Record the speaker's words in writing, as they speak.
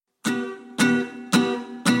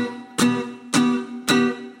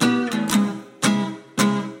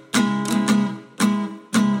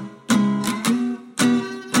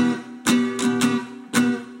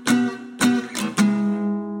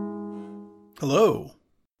Hello.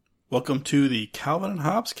 Welcome to the Calvin and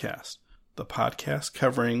Hobbes cast, the podcast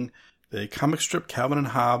covering the comic strip Calvin and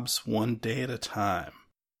Hobbes one day at a time.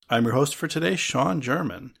 I'm your host for today, Sean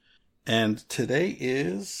German, and today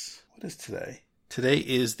is, what is today? Today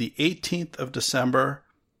is the 18th of December,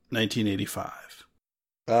 1985.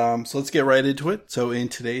 So let's get right into it. So in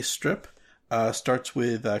today's strip, starts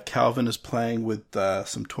with Calvin is playing with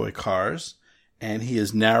some toy cars, and he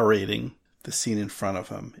is narrating the scene in front of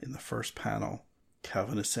him. In the first panel,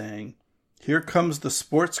 Calvin is saying, "Here comes the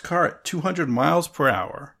sports car at 200 miles per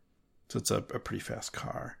hour." So it's a pretty fast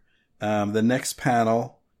car. The next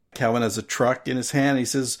panel, Calvin has a truck in his hand. He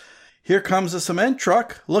says, "Here comes a cement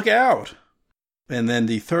truck. Look out." And then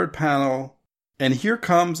the third panel, "And here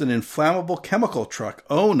comes an inflammable chemical truck.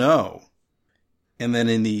 Oh no." And then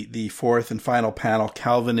in the fourth and final panel,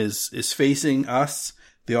 Calvin is facing us,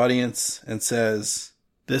 the audience, and says,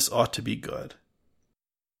 "This ought to be good."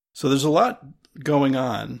 So there's a lot going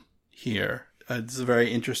on here. It's a very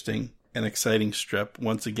interesting and exciting strip.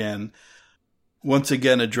 Once again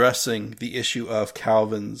addressing the issue of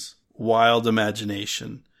Calvin's wild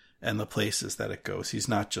imagination and the places that it goes. He's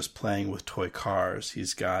not just playing with toy cars.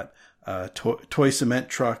 He's got a toy cement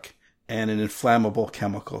truck and an inflammable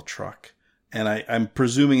chemical truck. And I'm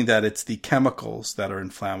presuming that it's the chemicals that are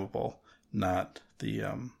inflammable, not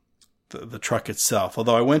the truck itself.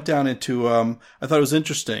 Although I went down into, I thought it was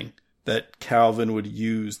interesting that Calvin would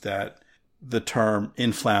use the term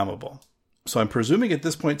inflammable. So I'm presuming at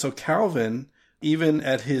this point, so Calvin, even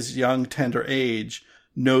at his young, tender age,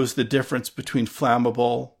 knows the difference between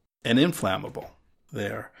flammable and inflammable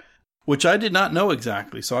there, which I did not know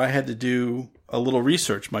exactly. So I had to do a little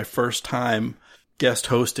research, my first time guest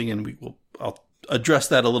hosting, and I'll address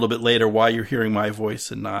that a little bit later, why you're hearing my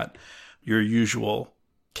voice and not your usual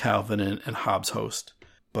Calvin and Hobbes host.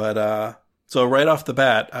 But so right off the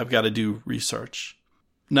bat, I've got to do research.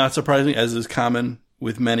 Not surprising, as is common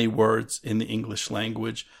with many words in the English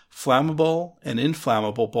language, flammable and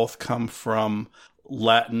inflammable both come from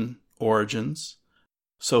Latin origins.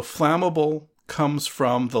 So flammable comes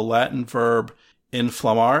from the Latin verb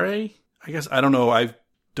inflammare. I guess, I don't know, I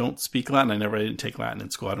don't speak Latin. I didn't take Latin in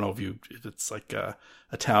school. I don't know if it's like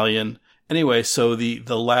Italian. Anyway, so the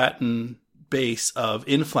Latin base of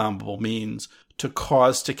inflammable means to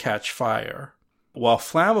cause to catch fire, while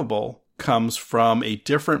flammable comes from a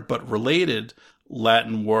different but related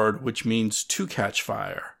Latin word which means to catch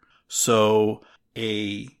fire. So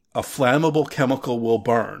a flammable chemical will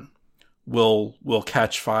burn, will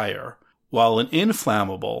catch fire, while an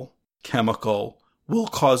inflammable chemical will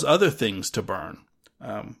cause other things to burn.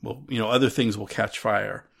 Other things will catch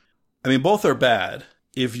fire. I mean, both are bad.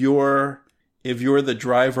 If you're the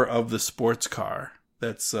driver of the sports car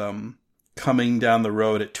that's coming down the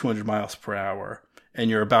road at 200 miles per hour and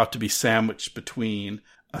you're about to be sandwiched between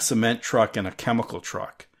a cement truck and a chemical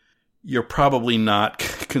truck, you're probably not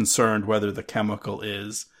concerned whether the chemical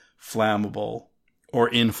is flammable or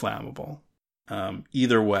inflammable.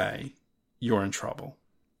 Either way, you're in trouble.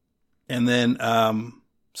 And then,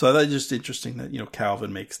 so that's just interesting that,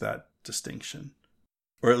 Calvin makes that distinction,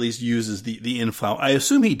 or at least uses the inflammable. I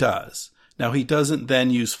assume he does. Now, he doesn't then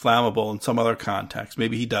use flammable in some other context.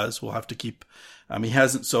 Maybe he does. We'll have to keep, he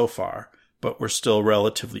hasn't so far, but we're still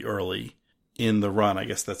relatively early in the run. I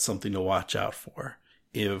guess that's something to watch out for.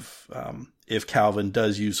 If Calvin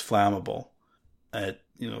does use flammable at,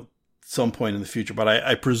 some point in the future. But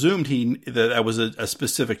I presumed that was a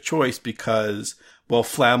specific choice because, well,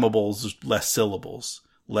 flammable is less syllables,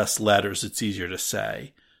 less letters. It's easier to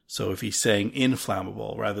say. So if he's saying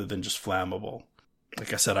inflammable rather than just flammable,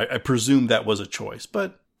 like I said, I presume that was a choice,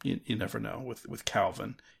 but you never know with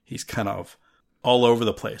Calvin. He's kind of all over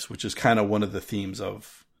the place, which is kind of one of the themes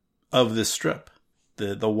of this strip,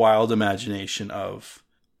 the wild imagination of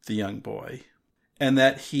the young boy, and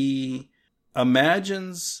that he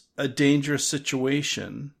imagines a dangerous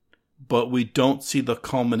situation, but we don't see the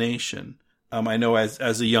culmination. I know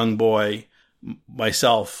as a young boy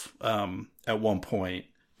myself, at one point,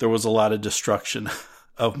 there was a lot of destruction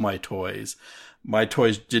of my toys. My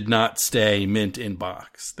toys did not stay mint in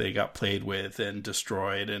box. They got played with and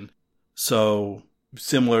destroyed. And so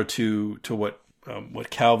similar to what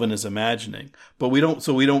Calvin is imagining, but we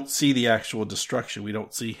don't see the actual destruction. We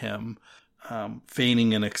don't see him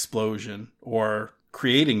feigning an explosion or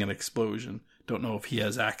creating an explosion. Don't know if he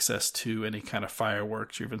has access to any kind of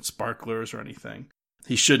fireworks or even sparklers or anything.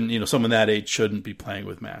 He shouldn't, someone that age shouldn't be playing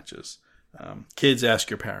with matches. Kids, ask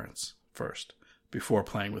your parents first before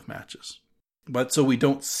playing with matches. But so we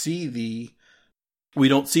don't see the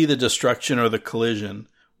destruction or the collision.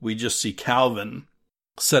 We just see Calvin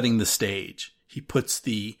setting the stage. He puts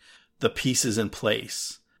the the pieces in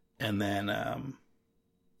place. And then,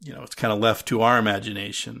 it's kind of left to our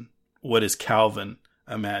imagination. What is Calvin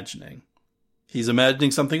imagining? He's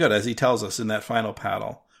imagining something good, as he tells us in that final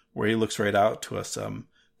panel, where he looks right out to us.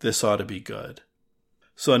 This ought to be good.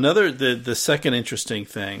 So the second interesting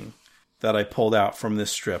thing that I pulled out from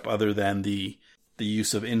this strip, other than the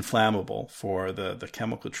use of inflammable for the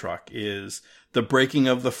chemical truck, is the breaking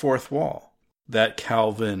of the fourth wall. That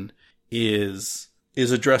Calvin is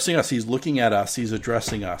addressing us. He's looking at us. He's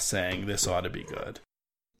addressing us, saying, "This ought to be good."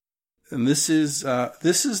 And this is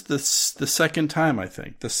the second time, I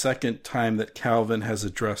think, the second time that Calvin has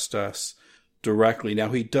addressed us directly.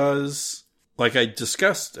 Now he does, like I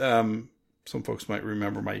discussed. Some folks might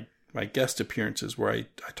remember my guest appearances where I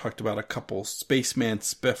talked about a couple Spaceman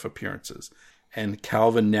Spiff appearances, and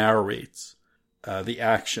Calvin narrates the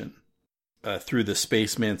action through the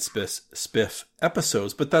Spaceman Spiff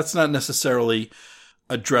episodes, but that's not necessarily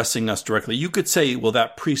addressing us directly. You could say, well,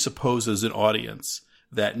 that presupposes an audience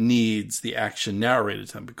that needs the action narrated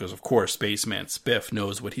to them, because of course Spaceman Spiff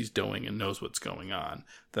knows what he's doing and knows what's going on,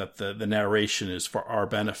 that the narration is for our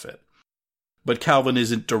benefit. But Calvin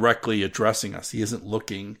isn't directly addressing us. He isn't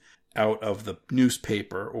looking out of the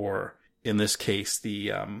newspaper, or in this case,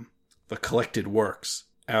 the collected works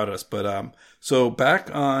out us. But so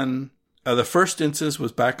back on the first instance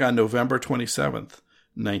was back on November 27th,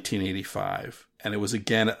 1985, and it was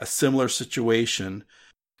again a similar situation,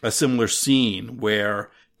 a similar scene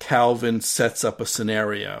where Calvin sets up a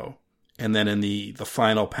scenario, and then in the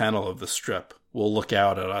final panel of the strip, will look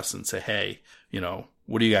out at us and say, "Hey,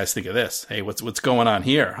 what do you guys think of this? Hey, what's going on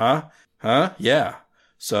here? Huh? Yeah."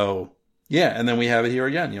 So, yeah. And then we have it here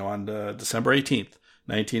again, on December 18th,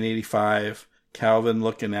 1985, Calvin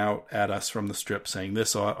looking out at us from the strip saying,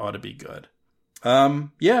 "This ought to be good."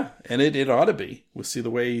 Yeah. And it ought to be. We'll see the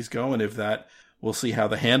way he's going. We'll see how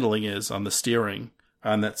the handling is on the steering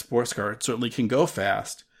on that sports car. It certainly can go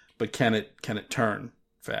fast, but can it turn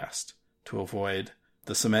fast to avoid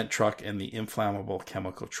the cement truck and the inflammable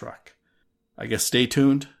chemical truck? I guess stay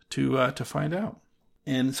tuned to find out.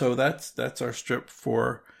 And so that's our strip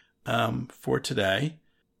for today.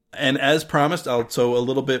 And as promised, also a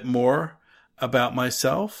little bit more about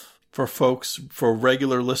myself for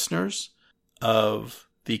regular listeners of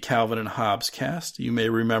the Calvin and Hobbes cast. You may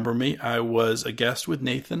remember me. I was a guest with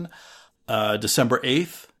Nathan December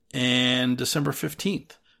 8th and December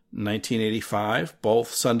 15th, 1985,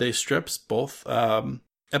 both Sunday strips, both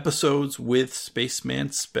episodes with Spaceman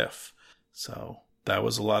Spiff. So that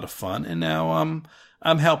was a lot of fun. And now I'm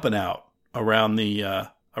helping out around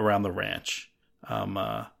the ranch.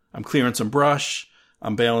 I'm clearing some brush,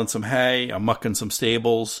 I'm baling some hay, I'm mucking some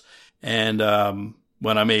stables, and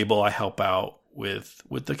when I'm able, I help out with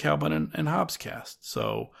the Calvin and Hobbes cast.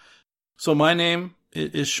 So my name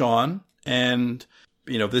is Sean, and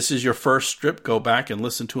if this is your first strip, go back and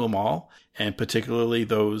listen to them all, and particularly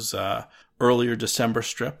those earlier December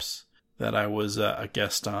strips that I was a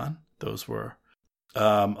guest on. Those were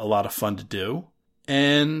a lot of fun to do.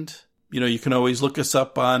 And, you can always look us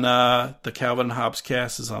up on the Calvin and Hobbes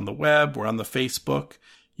cast is on the web. We're on the Facebook.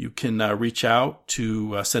 You can reach out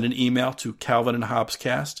to send an email to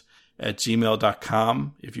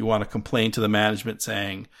calvinandhobbescast@gmail.com if you want to complain to the management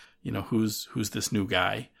saying, who's this new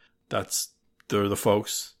guy. They're the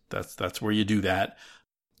folks. That's where you do that.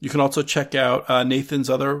 You can also check out Nathan's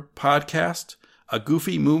other podcast, A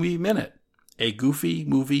Goofy Movie Minute, where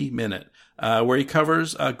he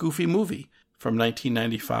covers a goofy movie from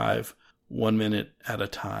 1995, 1 minute at a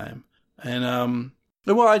time. And,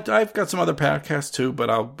 I've got some other podcasts too,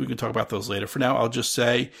 but we can talk about those later. For now, I'll just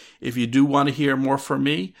say, if you do want to hear more from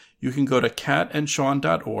me, you can go to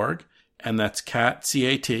catandsean.org, and that's cat,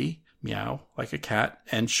 C-A-T, meow, like a cat,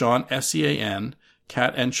 and Sean, S-E-A-N,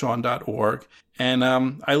 catandsean.org. And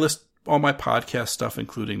I list all my podcast stuff,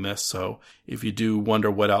 including this. So if you do wonder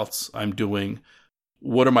what else I'm doing,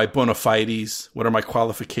 what are my bona fides, what are my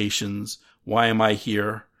qualifications, why am I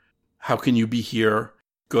here, how can you be here,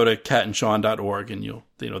 go to catandsean.org, and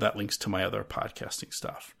that links to my other podcasting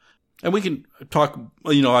stuff. And we can talk,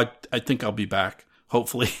 I think I'll be back,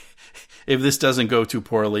 hopefully, if this doesn't go too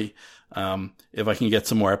poorly. If I can get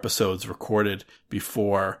some more episodes recorded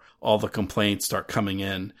before all the complaints start coming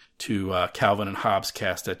in to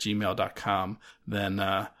calvinandhobbescast@gmail.com,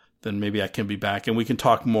 then maybe I can be back and we can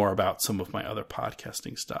talk more about some of my other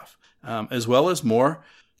podcasting stuff, as well as more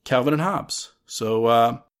Calvin and Hobbes.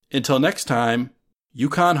 So until next time,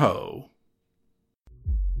 Yukon Ho.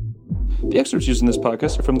 The excerpts used in this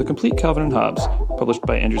podcast are from The Complete Calvin and Hobbes, published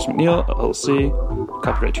by Andrews McNeil, LLC,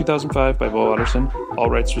 copyright 2005 by Bo Watterson, all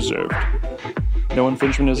rights reserved. No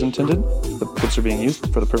infringement is intended. The clips are being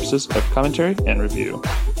used for the purposes of commentary and review.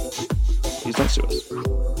 Please don't sue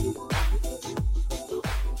us.